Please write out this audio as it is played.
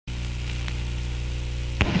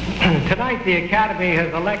Tonight, the Academy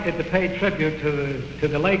has elected to pay tribute to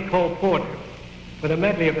the late Cole Porter with a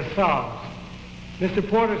medley of his songs. Mr.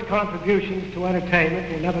 Porter's contributions to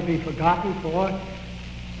entertainment will never be forgotten, for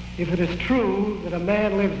if it is true that a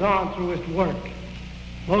man lives on through his work,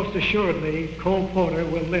 most assuredly Cole Porter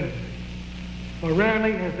will live. For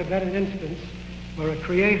rarely has there been an instance where a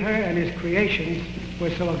creator and his creations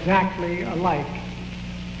were so exactly alike: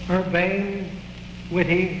 urbane,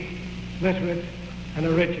 witty, literate, and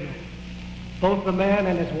original. Both the man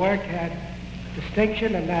and his work had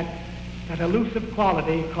distinction and that elusive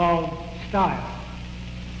quality called style.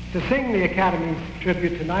 To sing the Academy's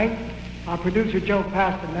tribute tonight, our producer Joe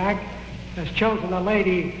Pasternak has chosen a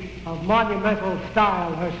lady of monumental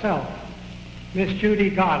style herself, Miss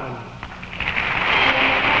Judy Garland.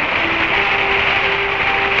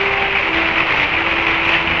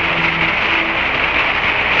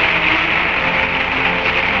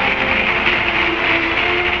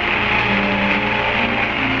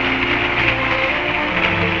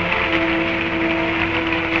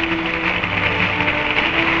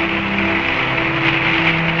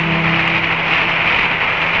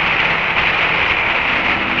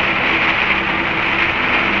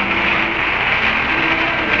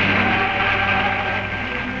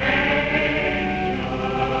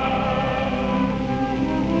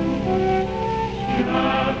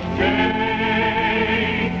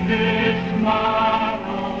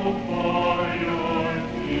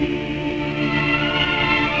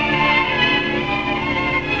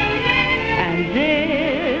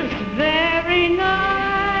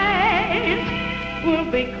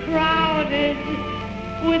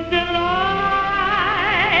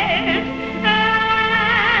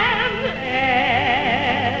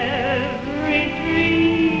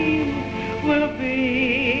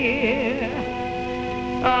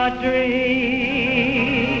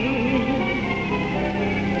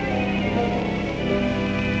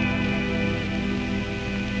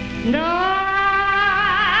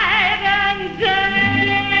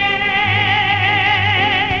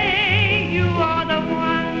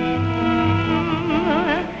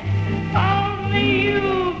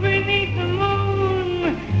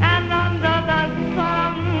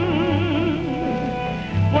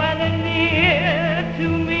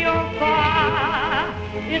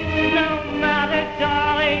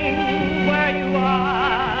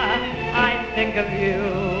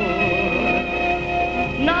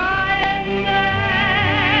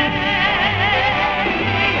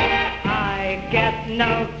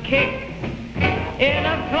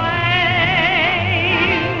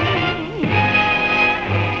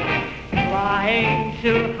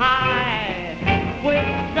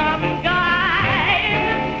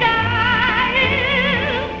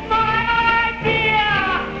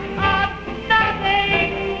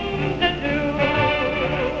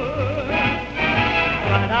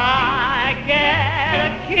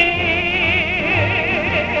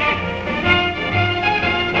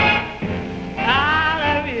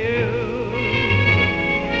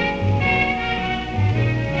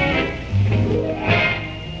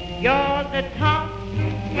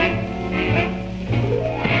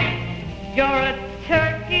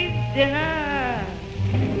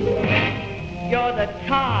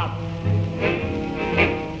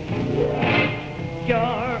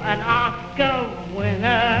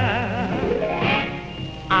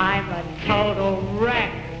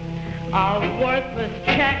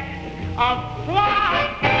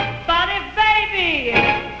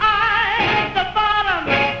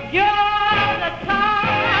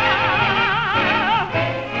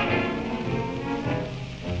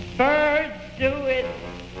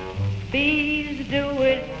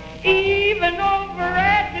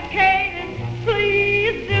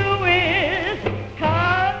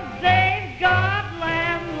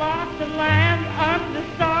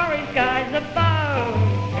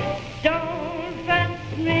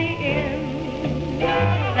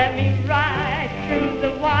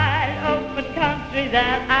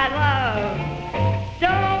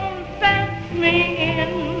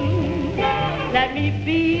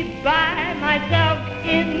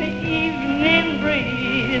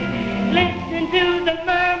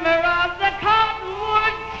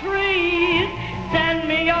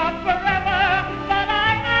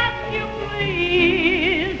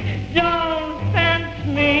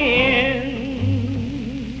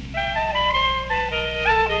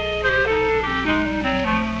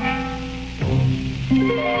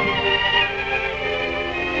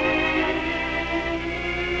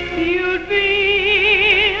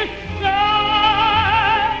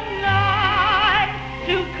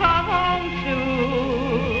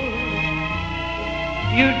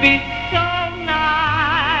 You'd be so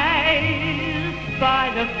nice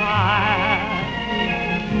the fire.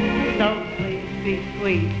 So please be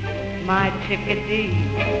sweet, my chickadee.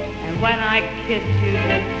 And when I kiss you,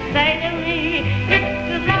 just say to me, it's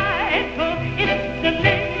delightful, it's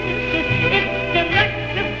delicious, it's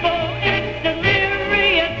delectable, it's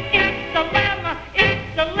delirious, it's the lemma, it's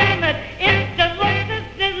the limit, it's delicious,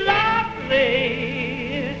 it's lovely,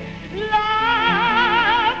 lovely.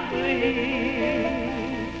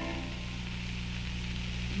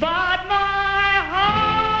 But my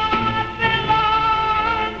heart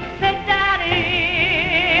belongs to Daddy,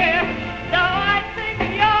 though I think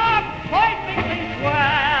you're perfectly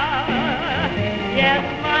swell. Yes,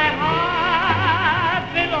 my heart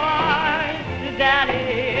belongs to Daddy,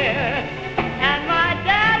 and my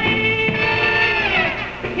Daddy,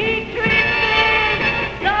 he treats me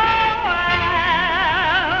so well.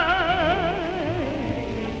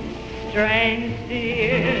 Strange,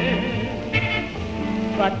 dear,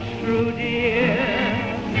 but true, dear,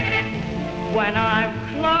 when I'm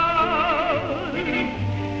close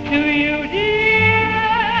to you, dear,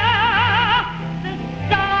 the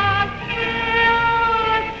stars fill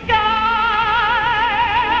the sky,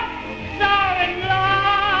 so in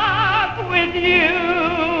love with you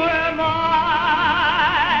am I.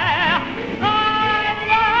 I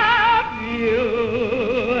love you,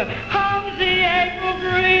 hums the April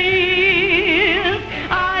breeze,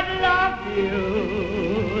 I love you,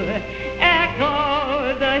 echo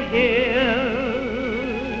the hills.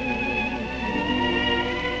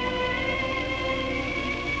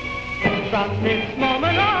 From this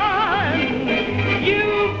moment on, you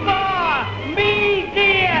bore me,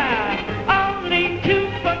 dear, only to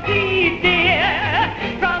forgive, dear.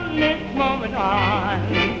 From this moment on,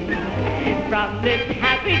 from this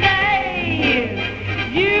happy day,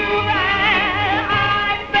 you and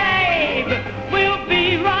I, babe, will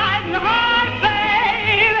be riding hard,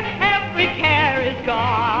 babe. Every care is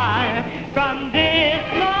gone from this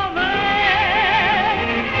moment,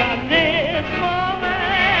 from this moment.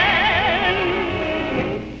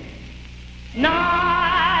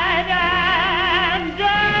 Night and day,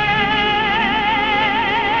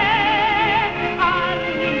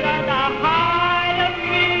 under the heart of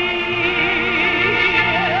me,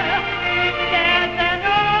 there's an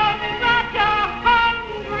such a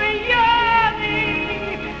hungry yearning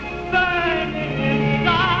burning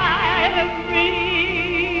inside of me,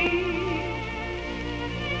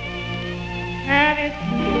 and its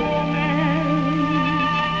torment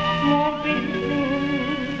won't be through.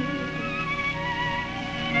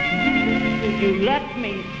 You let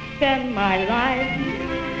me spend my life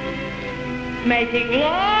making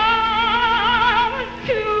love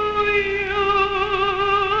to you.